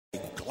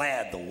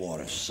glad the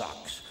water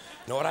sucks.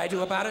 You know what I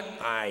do about it?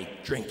 I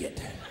drink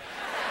it.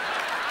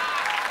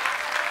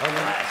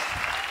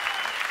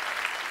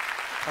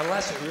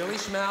 Unless it really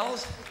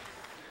smells.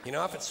 You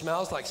know, if it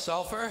smells like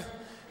sulfur,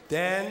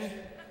 then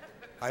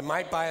I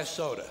might buy a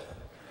soda.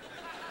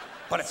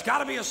 But it's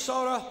gotta be a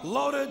soda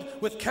loaded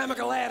with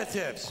chemical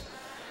additives.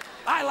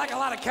 I like a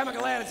lot of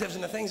chemical additives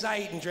in the things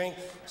I eat and drink.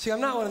 See,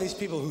 I'm not one of these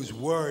people who's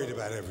worried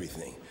about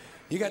everything.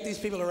 You got these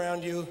people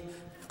around you,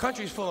 the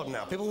country's full of them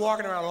now. People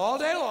walking around all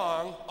day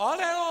long,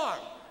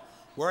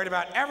 worried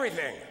about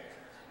everything.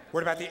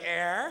 Worried about the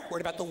air,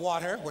 worried about the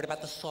water, worried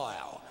about the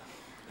soil.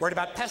 Worried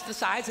about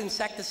pesticides,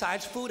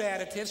 insecticides, food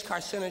additives,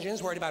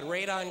 carcinogens, worried about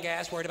radon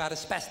gas, worried about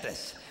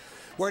asbestos.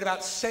 Worried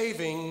about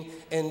saving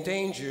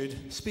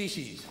endangered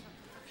species.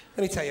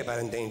 Let me tell you about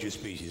endangered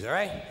species, all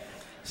right?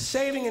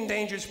 Saving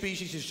endangered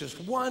species is just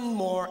one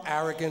more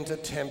arrogant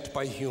attempt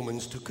by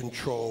humans to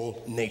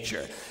control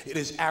nature. It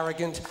is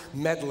arrogant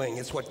meddling.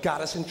 It's what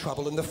got us in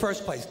trouble in the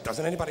first place.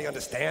 Doesn't anybody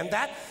understand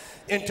that?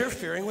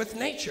 Interfering with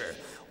nature.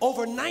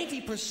 Over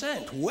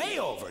 90%, way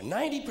over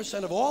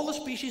 90% of all the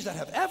species that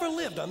have ever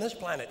lived on this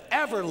planet,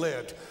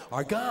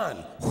 are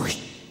gone.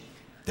 Whoosh.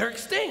 They're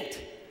extinct.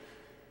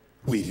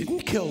 We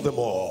didn't kill them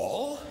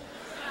all.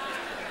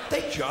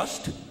 They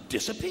just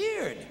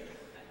disappeared.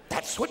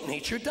 That's what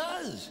nature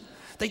does.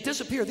 They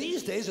disappear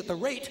these days at the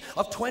rate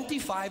of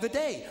 25 a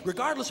day,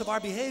 regardless of our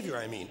behavior,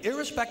 I mean.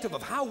 Irrespective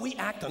of how we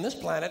act on this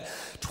planet,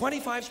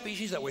 25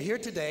 species that were here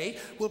today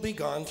will be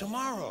gone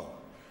tomorrow.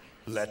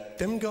 Let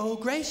them go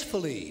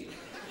gracefully.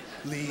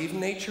 Leave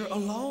nature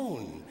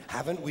alone.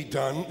 Haven't we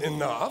done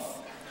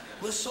enough?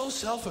 We're so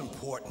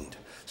self-important.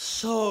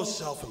 So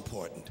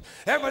self-important.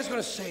 Everybody's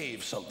gonna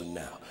save something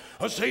now.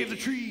 I'll save the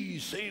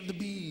trees, save the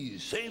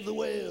bees, save the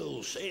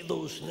whales, save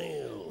those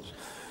snails.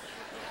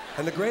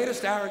 And the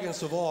greatest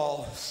arrogance of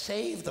all,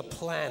 save the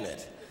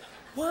planet.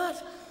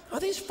 What? Are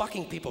these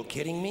fucking people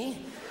kidding me?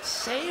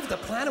 Save the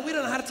planet? We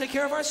don't know how to take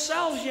care of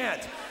ourselves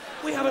yet.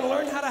 We haven't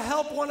learned how to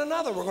help one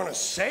another. We're gonna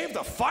save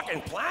the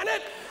fucking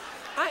planet?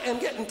 I am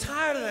getting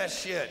tired of that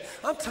shit.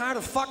 I'm tired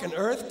of fucking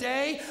Earth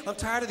Day. I'm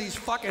tired of these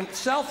fucking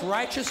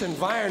self-righteous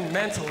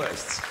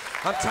environmentalists.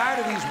 I'm tired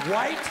of these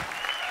white,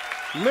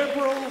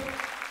 liberal,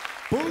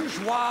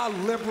 bourgeois,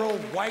 liberal,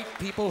 white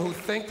people who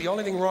think the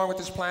only thing wrong with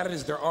this planet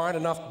is there aren't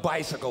enough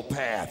bicycle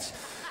paths.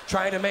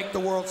 Trying to make the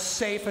world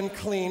safe and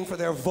clean for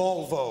their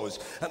Volvos.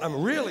 And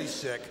I'm really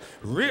sick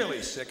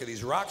of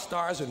these rock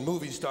stars and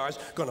movie stars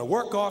gonna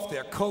work off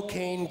their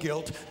cocaine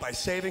guilt by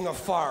saving a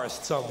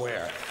forest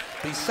somewhere.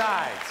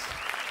 Besides,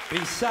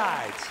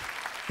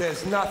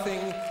 there's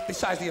nothing,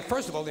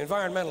 first of all, the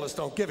environmentalists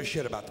don't give a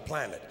shit about the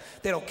planet.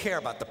 They don't care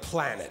about the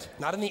planet.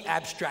 Not in the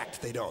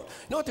abstract, they don't.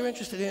 You know what they're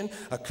interested in?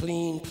 A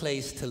clean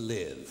place to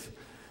live.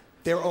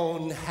 Their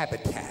own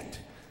habitat.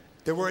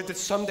 They're worried that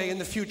someday in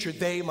the future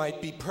they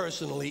might be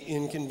personally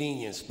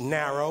inconvenienced.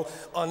 Narrow,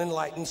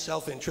 unenlightened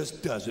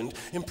self-interest doesn't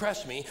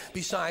impress me.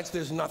 Besides,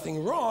 there's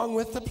nothing wrong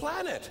with the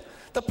planet.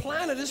 The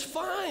planet is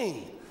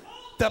fine.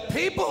 The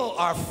people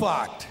are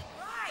fucked.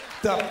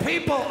 The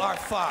people are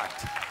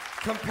fucked.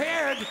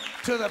 Compared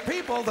to the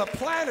people, the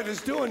planet is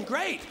doing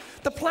great.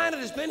 The planet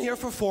has been here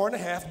for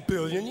 4.5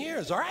 billion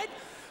years, all right?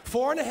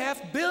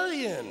 4.5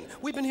 billion.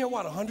 We've been here,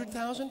 what,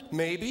 100,000?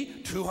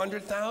 Maybe.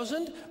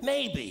 200,000?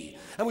 Maybe.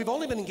 And we've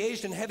only been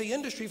engaged in heavy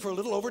industry for a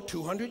little over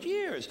 200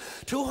 years.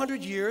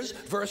 200 years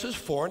versus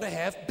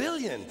 4.5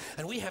 billion.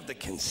 And we have the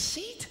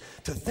conceit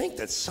to think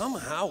that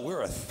somehow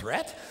we're a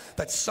threat,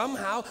 that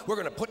somehow we're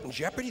gonna put in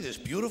jeopardy this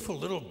beautiful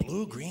little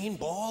blue-green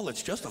ball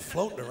that's just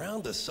floating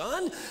around the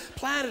sun.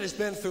 Planet has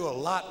been through a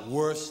lot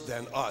worse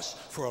than us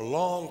for a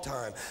long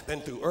time. Been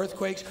through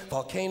earthquakes,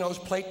 volcanoes,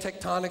 plate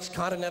tectonics,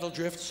 continental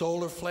drift,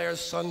 solar flares,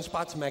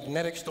 sunspots,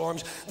 magnetic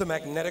storms, the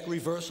magnetic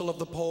reversal of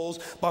the poles,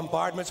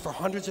 bombardments for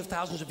hundreds of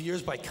thousands of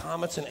years by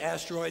comets and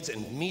asteroids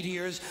and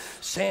meteors,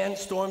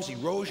 sandstorms,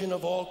 erosion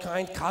of all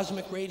kinds,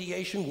 cosmic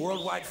radiation,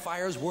 worldwide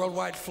fires,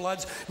 worldwide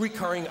floods,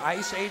 recurring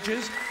ice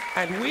ages,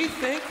 and we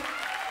think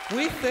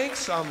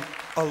some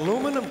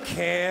aluminum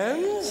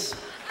cans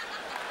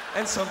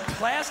and some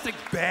plastic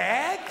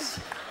bags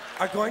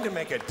are going to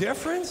make a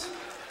difference?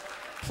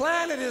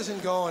 Planet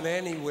isn't going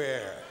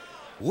anywhere.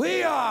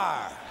 We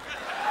are.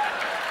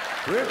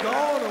 We're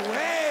going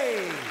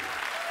away.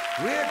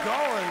 We're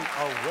going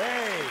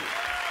away.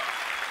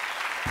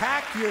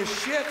 Pack your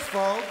shit,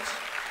 folks.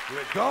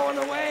 We're going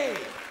away.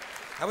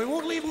 And we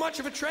won't leave much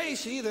of a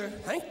trace either.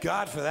 Thank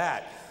God for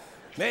that.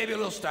 Maybe a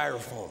little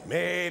styrofoam.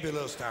 Maybe a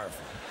little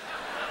styrofoam.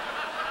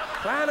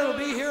 Planet will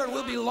be here and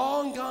we'll be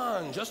long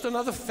gone. Just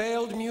another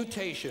failed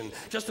mutation.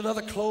 Just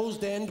another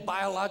closed-end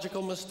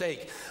biological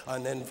mistake.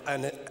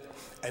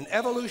 An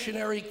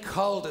evolutionary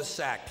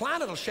cul-de-sac.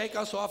 Planet will shake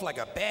us off like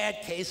a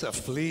bad case of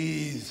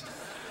fleas.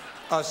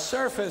 A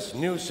surface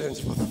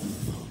nuisance.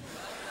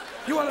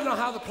 You want to know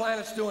how the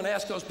planet's doing?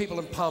 Ask those people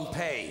in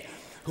Pompeii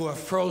who are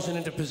frozen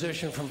into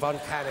position from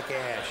volcanic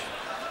ash.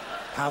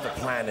 How the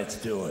planet's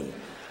doing.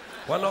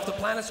 Want to know if the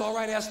planet's all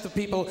right? Ask the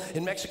people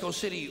in Mexico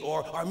City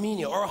or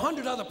Armenia or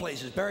 100 other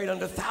places buried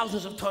under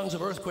thousands of tons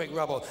of earthquake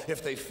rubble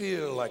if they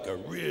feel like a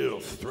real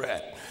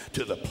threat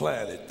to the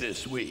planet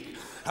this week.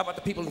 How about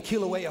the people in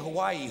Kilauea,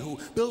 Hawaii, who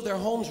build their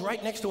homes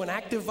right next to an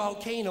active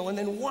volcano and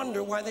then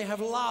wonder why they have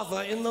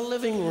lava in the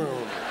living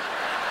room?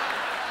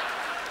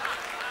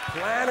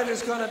 Planet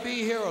is going to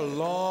be here a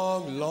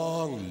long,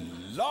 long,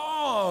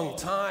 long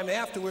time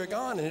after we're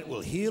gone, and it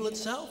will heal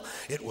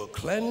itself, it will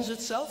cleanse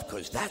itself,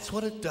 because that's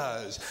what it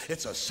does.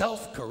 It's a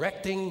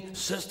self-correcting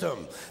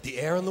system. The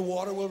air and the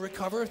water will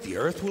recover, the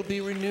earth will be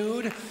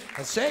renewed,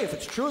 and say, if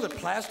it's true that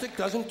plastic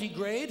doesn't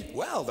degrade,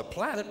 well, the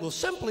planet will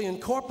simply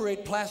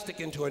incorporate plastic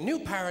into a new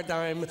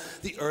paradigm,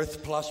 the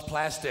Earth plus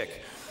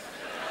plastic.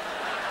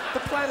 The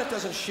planet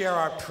doesn't share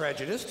our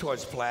prejudice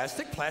towards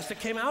plastic. Plastic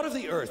came out of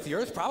the Earth. The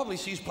Earth probably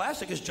sees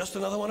plastic as just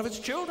another one of its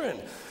children.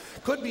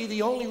 Could be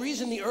the only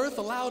reason the Earth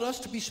allowed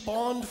us to be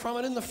spawned from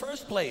it in the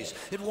first place.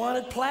 It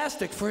wanted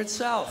plastic for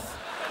itself.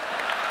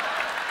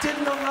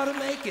 Didn't know how to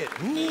make it.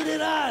 Needed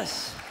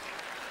us.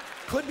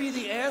 Could be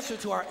the answer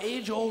to our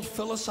age-old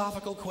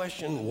philosophical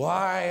question,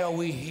 why are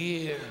we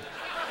here?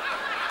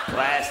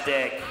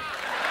 Plastic.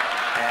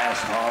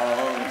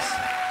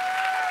 Assholes.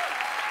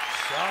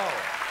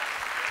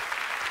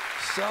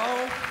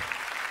 So,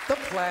 the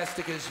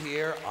plastic is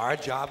here, our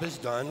job is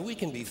done, we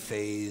can be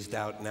phased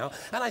out now,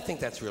 and I think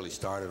that's really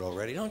started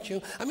already, don't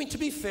you? I mean, to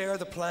be fair,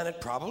 the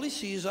planet probably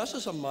sees us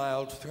as a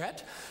mild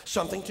threat,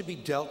 something to be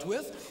dealt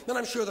with, and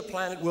I'm sure the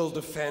planet will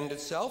defend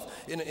itself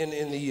in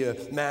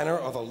the manner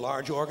of a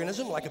large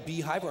organism, like a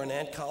beehive or an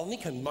ant colony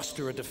can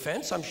muster a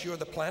defense. I'm sure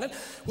the planet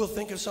will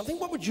think of something.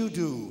 What would you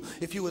do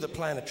if you were the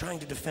planet trying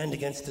to defend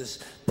against this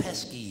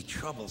pesky,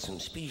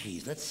 troublesome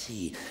species? Let's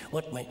see,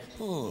 what might,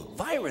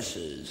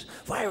 viruses.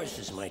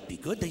 Viruses might be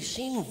good. They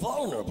seem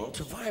vulnerable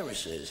to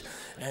viruses.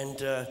 And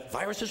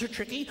viruses are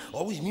tricky,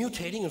 always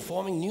mutating and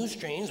forming new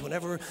strains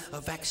whenever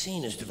a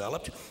vaccine is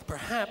developed.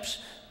 Perhaps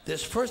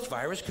this first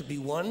virus could be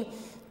one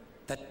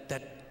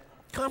that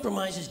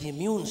compromises the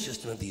immune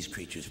system of these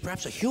creatures.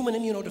 Perhaps a human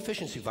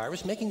immunodeficiency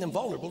virus, making them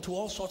vulnerable to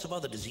all sorts of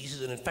other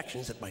diseases and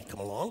infections that might come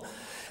along.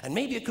 And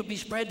maybe it could be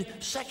spread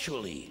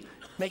sexually,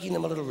 making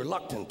them a little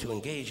reluctant to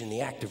engage in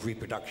the act of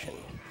reproduction.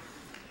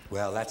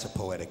 Well, that's a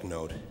poetic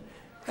note.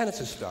 And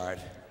it's a start.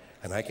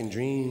 And I can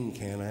dream,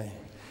 can't I?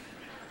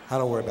 I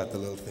don't worry about the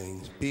little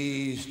things.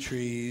 Bees,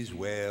 trees,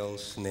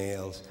 whales,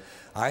 snails.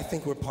 I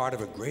think we're part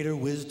of a greater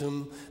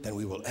wisdom than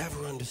we will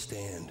ever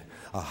understand.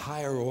 A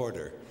higher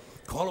order.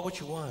 Call it what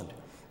you want.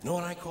 You know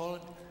what I call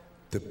it?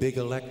 The big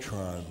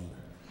electron.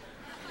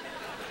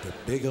 The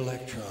big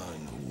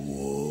electron.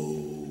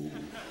 Whoa.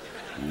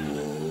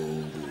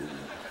 Whoa.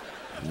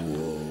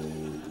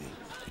 Whoa.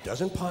 It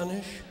doesn't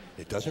punish.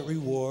 It doesn't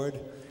reward.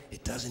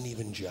 It doesn't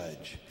even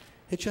judge.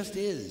 It just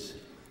is.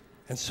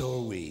 And so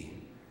are we,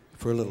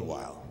 for a little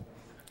while.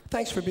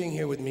 Thanks for being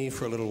here with me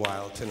for a little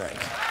while tonight.